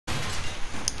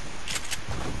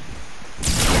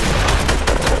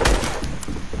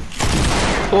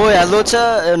Oh, hello,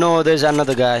 sir. No, there's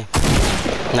another guy.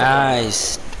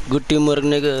 Nice. Good teamwork,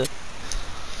 nigga.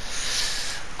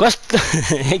 कस्तो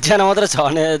एकजना मात्र छ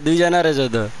भने दुईजना रहेछ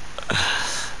त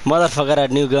motherfucker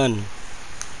had new gun.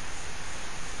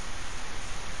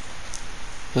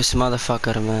 This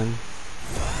motherfucker, man.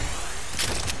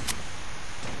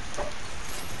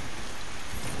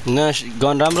 न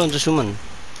गन राम्रो हुन्छ सुमन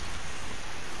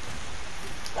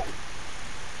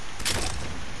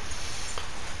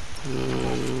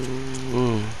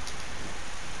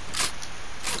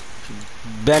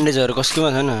ब्यान्डेजहरु कसकोमा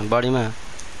छैन बडीमा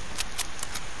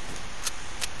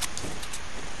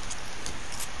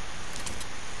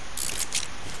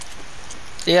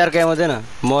एआर क्या हुँदैन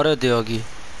मर्यो त्यो अघि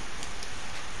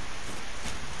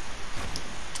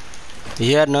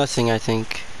he had nothing I think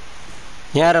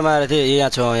यहाँ र मारे थियो यहाँ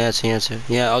छ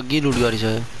यहाँ अघि लुट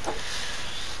गरिसक्यो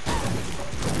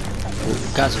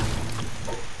कहाँ छ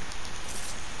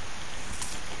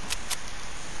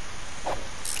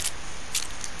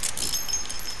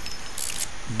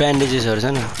ब्यान्डेजेसहरु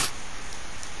छैन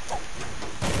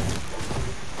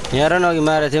यहाँ र अघि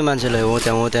मारे थियो मान्छेलाई हो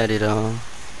त्यहाँनिर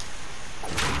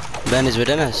ब्यान्डेज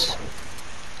भेटेनस्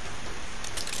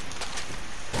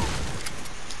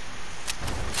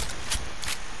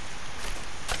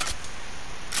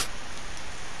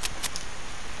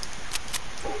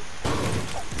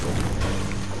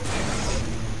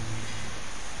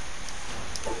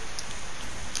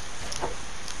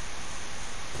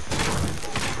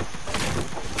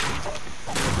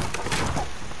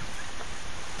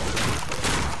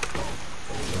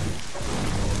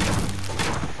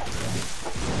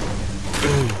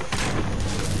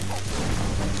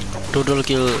Total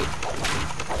kill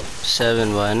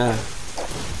 7 भएन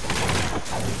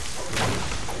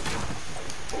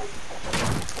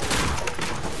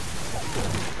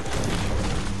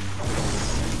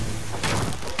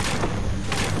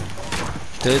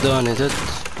त्यही त अनि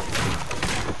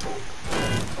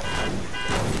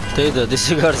त्यही त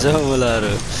त्यसै गर्छ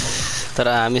मुलाहरु तर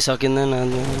हामी सकिँदैन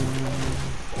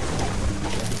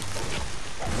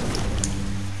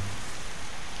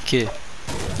के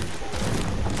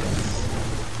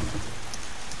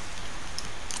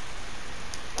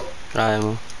आएँ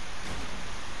म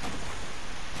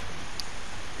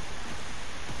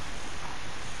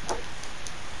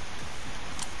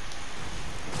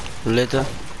ले त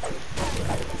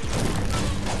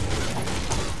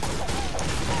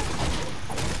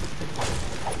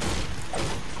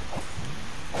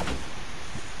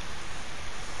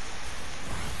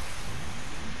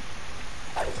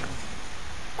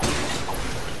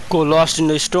को लस्ट इन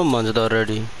द स्टोम भन्छ त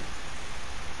अलरेडी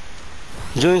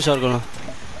जोइन सर्कलमा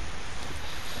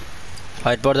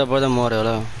फाइट पर्दा पर्दा मर्यो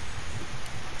होला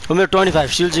हो मेरो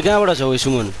 25 सिल चाहिँ कहाँबाट छ ओ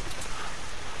सुमन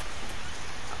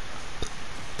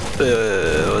ए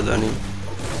हो त नि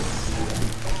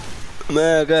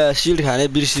मैं सिल्ड खाने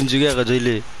बिर्सिन्छु क्या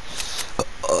जहिले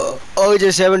अघि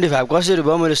चाहिँ 75 कसरी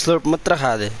भयो मैले स्लोप मात्र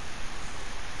खादे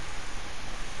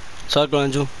सर्कल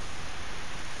लान्छु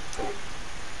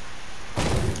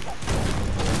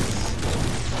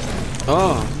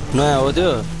नयाँ हो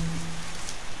त्यो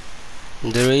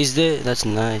The race there? That's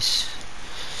nice.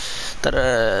 But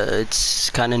it's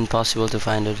kind of impossible to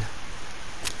find it.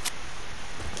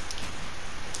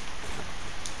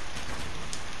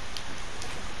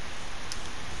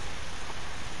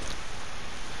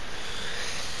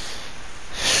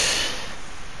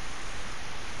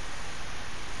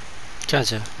 कहाँ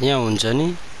छ यहाँ हुन्छ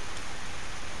नि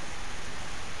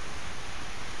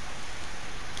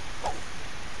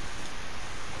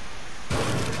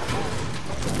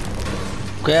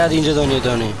क्या दिन्छ त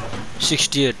नि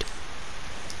 68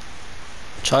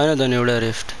 छैन त नि एउटा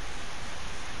रिफ्ट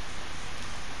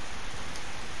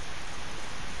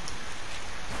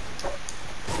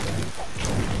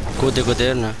कोते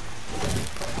हेर्न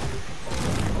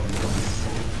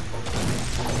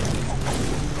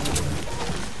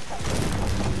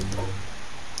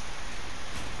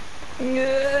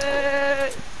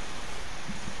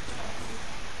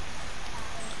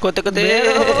कोते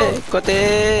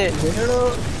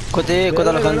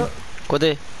लखन कोते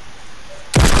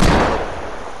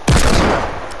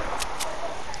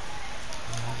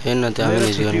हेर्न त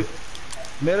हामी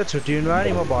मेरो छुट्टी हुनु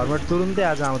नि म भरबाट तुरुन्तै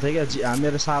आज आउँथे क्या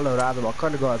मेरो सालहरु आज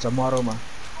भक्कल गएछ मरोमा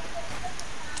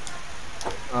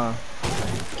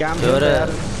क्याम्प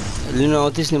लिन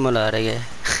आउँथिस् नि मलाई हरे के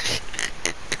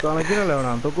तँलाई किन ल्याउन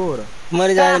आउँ त को हो र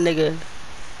मैले जाने के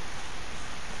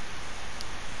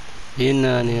हिँड्न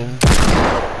अनि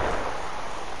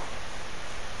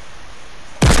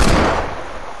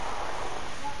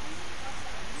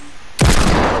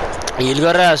हिल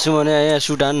गरेर हाँस्छु भने यहाँ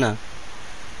सुट हान्न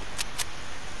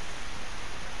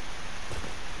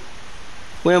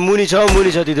उहाँ मुनि छ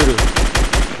तिनीहरू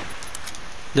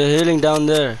The healing down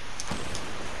there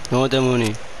हो त्यहाँ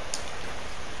मुनि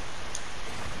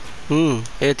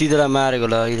ए तिनीहरूलाई मारेको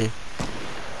ल अहिले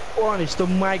अनि यस्तो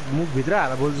माइक मुखभित्र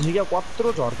हालेर बोल्दैछ क्या कत्रो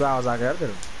झर्को आवाज आएको यार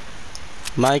तेरो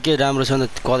माइकै राम्रो छ नि त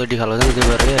क्वालिटी खालको छ नि त्यो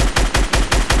भएर क्या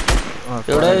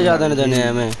एउटै क्वालिटी जाँदैन खालको त heavy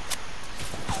न्यायमै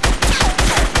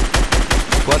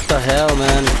What the hell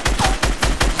man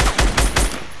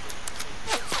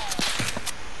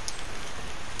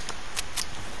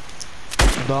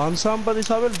धन सम्पत्ति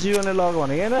सबै जीवनले लग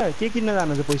भनेको होइन के किन्न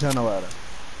जानु चाहिँ पैसा नभएर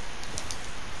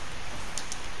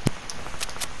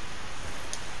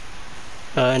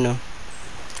I know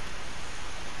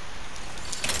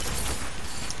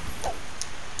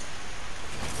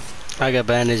I got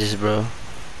bandages bro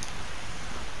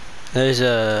There's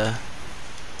a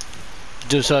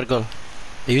do circle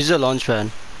use a launch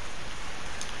pad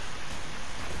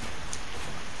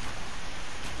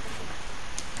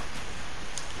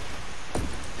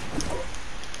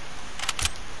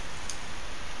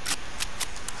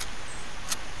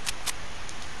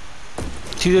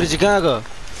तिनीहरू चाहिँ कहाँ गयो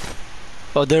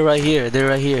Oh they're right here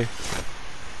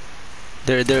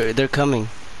they're coming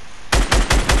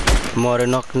More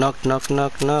knocked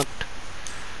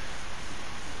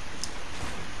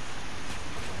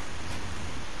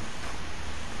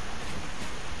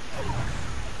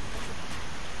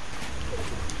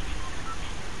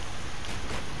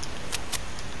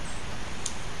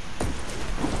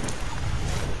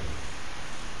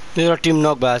मेरो टिम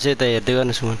नक भएको छ यता हेर्दै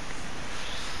गर्नुहोस् मन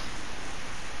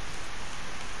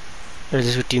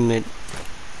त्यसको teammate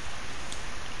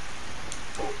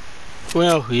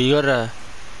Well, he got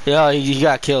yeah, he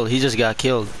got killed. He just got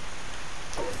killed.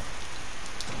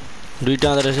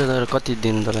 दुईटा रहेछ तर कति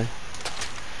दिन तलाई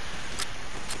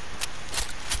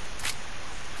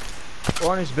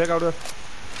One is back out.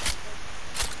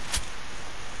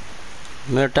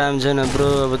 मेरो टाइम छैन ब्रो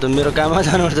अब त मेरो काममा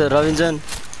जानुपर्छ रविन्सन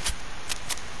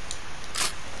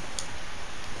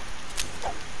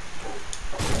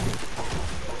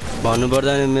भन्नु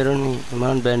पर्दा नि मेरो नि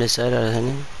मन ब्यान्डेज चाहिरहेको छ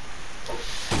नि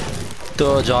त्यो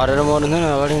झरेर मर्नु थिएन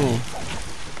अगाडि नै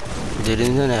धेरै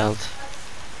दिन थियो नि हेल्थ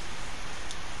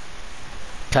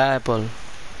एप्पल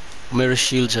मेरो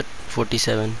शिल्ड छ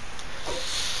 47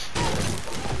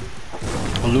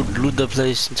 लुट द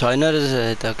प्लेस छैन रहेछ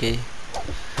यता केही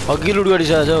अघि लुट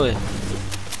गरिसकेको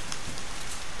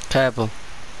छ एप्पल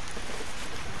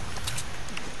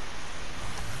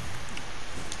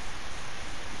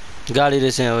गाडी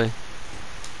रहेछ यहाँ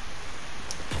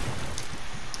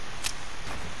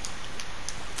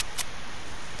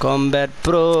Combat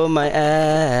Pro my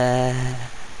ass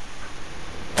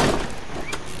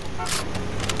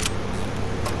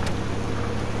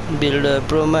Builder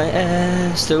Pro my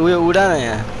ass त्यो उयो उडान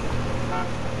यहाँ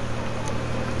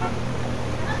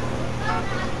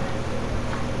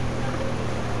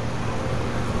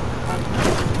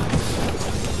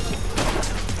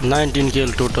 $19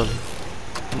 kill total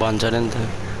भन्छ अरे नि त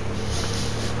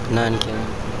 9 kill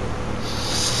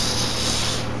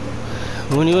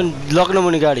मुनि पनि लग्न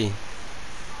मुनि गाडी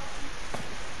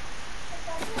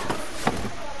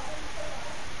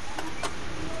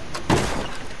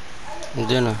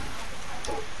हुँदैन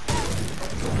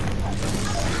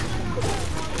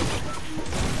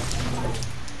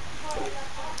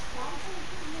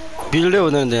बिल्डै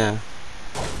हुँदैन त्यहाँ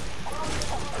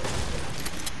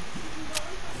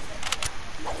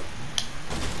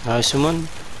हाय सुमन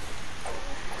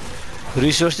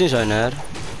रिसोर्स नै छैन यार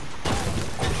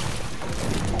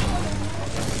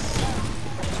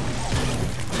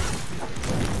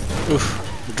उफ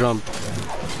ड्रम्प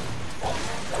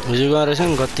हिजो गएर रहेछ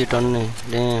नि कति टन्नै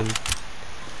ड्याम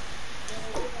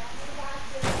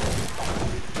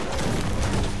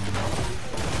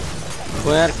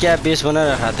ओ यार क्या बेस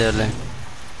बनाएर खातेहरूले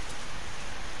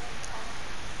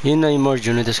हिँड्न इमर्ज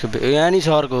हुने त्यसको यहाँ नि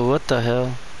छ अर्को हो त हे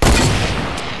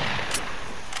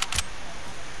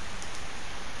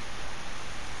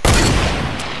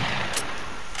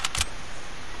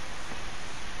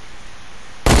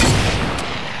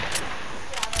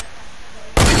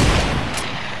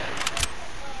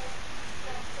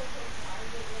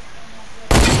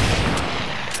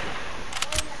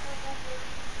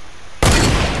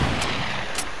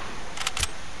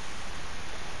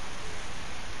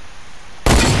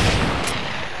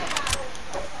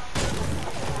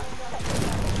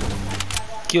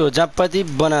के हो जाप्पाती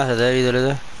बनाएको छ त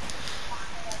यिनीहरूले त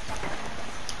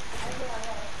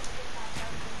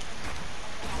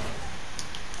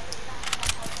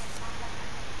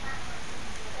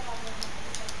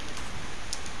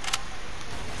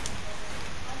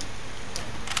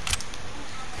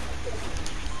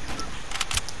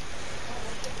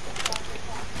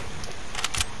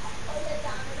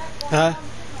हाँ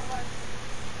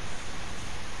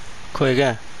खोए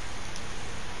क्या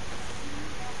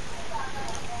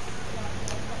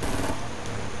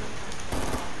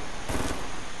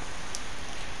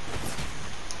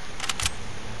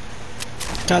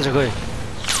कहाँ छ खोए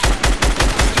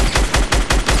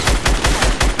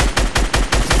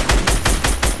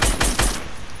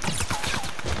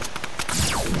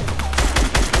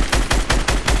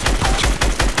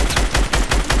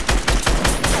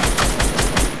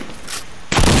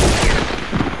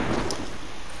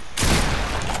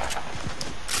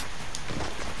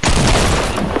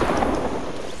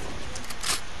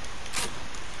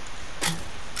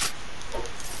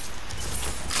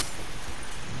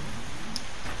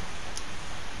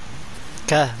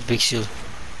कहाँ भिक्सिल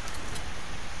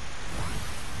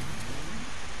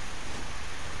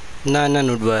ना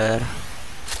नुट भयो यार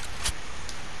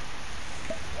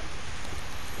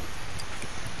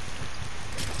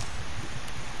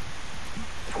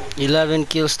 11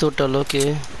 kills total,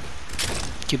 okay.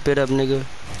 Keep it up, nigga.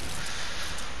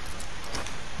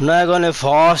 नयाँ गर्ने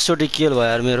फर्स्ट चोटि किल भयो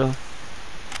यार मेरो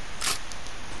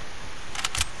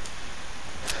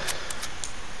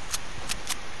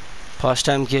फर्स्ट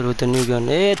टाइम किल हो त न्यू गन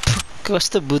ए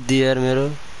कस्तो बुद्धि यार मेरो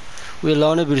उयो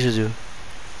लाउनै बिर्सेछु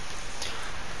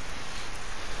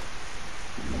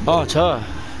छ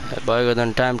भएको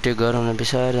त टाइम टेक गरौँ न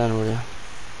बिसाएर जानु पर्यो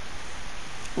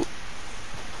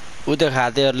उ त्यो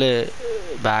खातेहरूले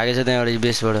भागेछ त्यहाँबाट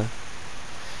बेसबाट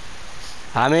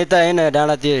हामी यता हैन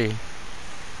डाँडातिर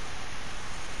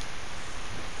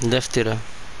लेफ्टतिर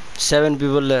 7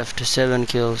 people left 7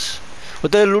 kills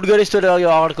उतै लुट गरिस् तँले अघि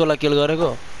अगाडिकोलाई किल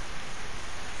गरेको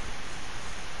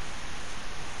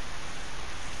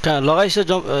कहाँ लगाइस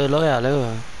लगाइहालेको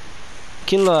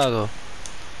किन लगाएको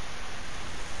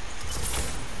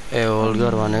ए होल्ड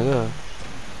गर भनेको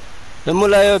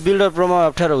मलाई यो बिल्डर प्रोमा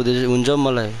अप्ठ्यारो हुन्छ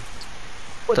मलाई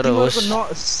तर होस्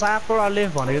 7 वटा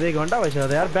लेफ्ट भनेको 1 घण्टा भइसक्यो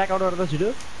त यार ब्याक आउट गरेर त छिटो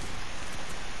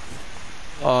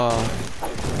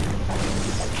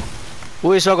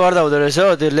उ यसो गर्दा हुँदो रहेछ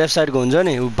त्यो लेफ्ट साइडको हुन्छ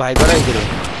नि उ भाइबाट आइदियो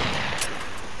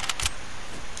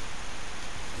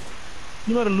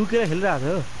तिमीहरु लुकेर खेलिरहेको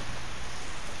थियो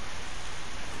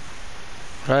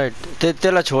राइट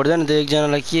त्यसलाई छोड्दैन त्यो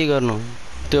एकजनालाई के गर्नु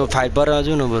त्यो फाइट पर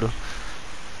आजु न बरु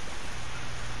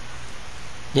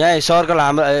यहाँ सर्कल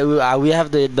हाम्रो we have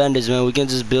the advantage man we can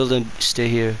just build and stay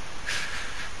here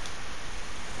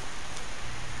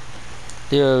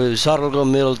त्यो सर्कलको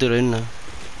मिडलतिर हिँड्न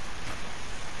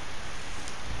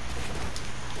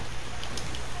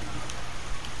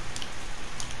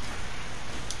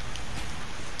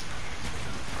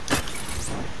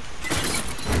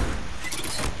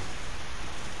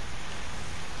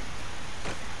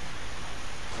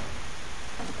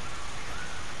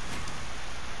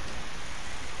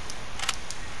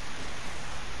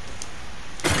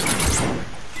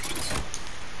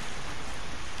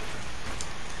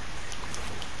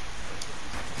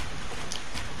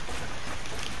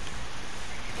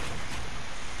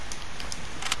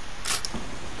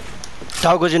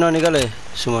टाउको चाहिँ ननिकाले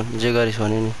सुमन जे गरिस्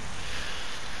भने नि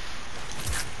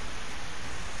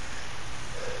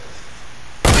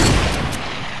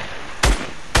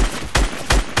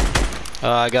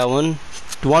I got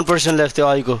one person left त्यो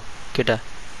अघिको केटा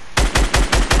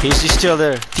he's still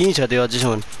there 3 छ त्यो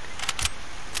अझैसम्म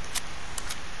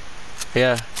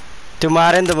या त्यो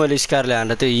मारे नि त मैले स्कारले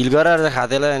हान्दा त्यो हिल गराएर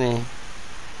खातेलाई नि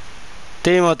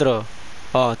त्यही मात्र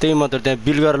त्यही मात्र त्यहाँ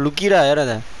बिल गरेर लुकिरा हेर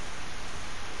त्यहाँ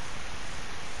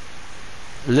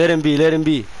let him be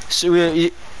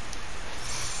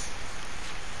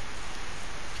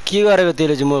के गरेको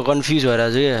त्यसले चाहिँ म कन्फ्युज भएर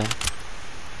छु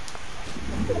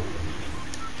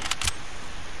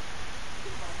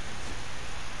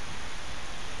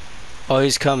क्या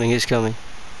he's coming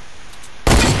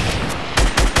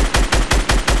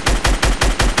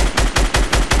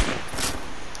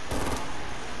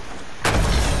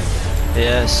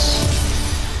yes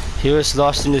he was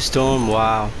lost in the storm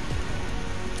wow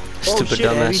stupid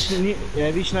dumbass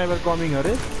heavy sniper coming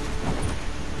are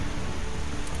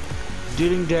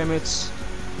dealing damage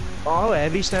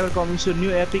heavy sniper coming so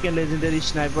new epic and legendary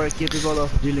sniper capable of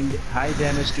dealing high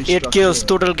damage to 8 kills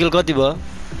total kill कति भयो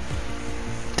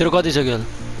तेरो कति छ kill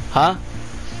huh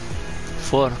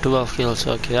 12 kills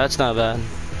okay that's not bad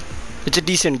it's a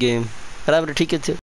decent game राम्रो ठिकै थियो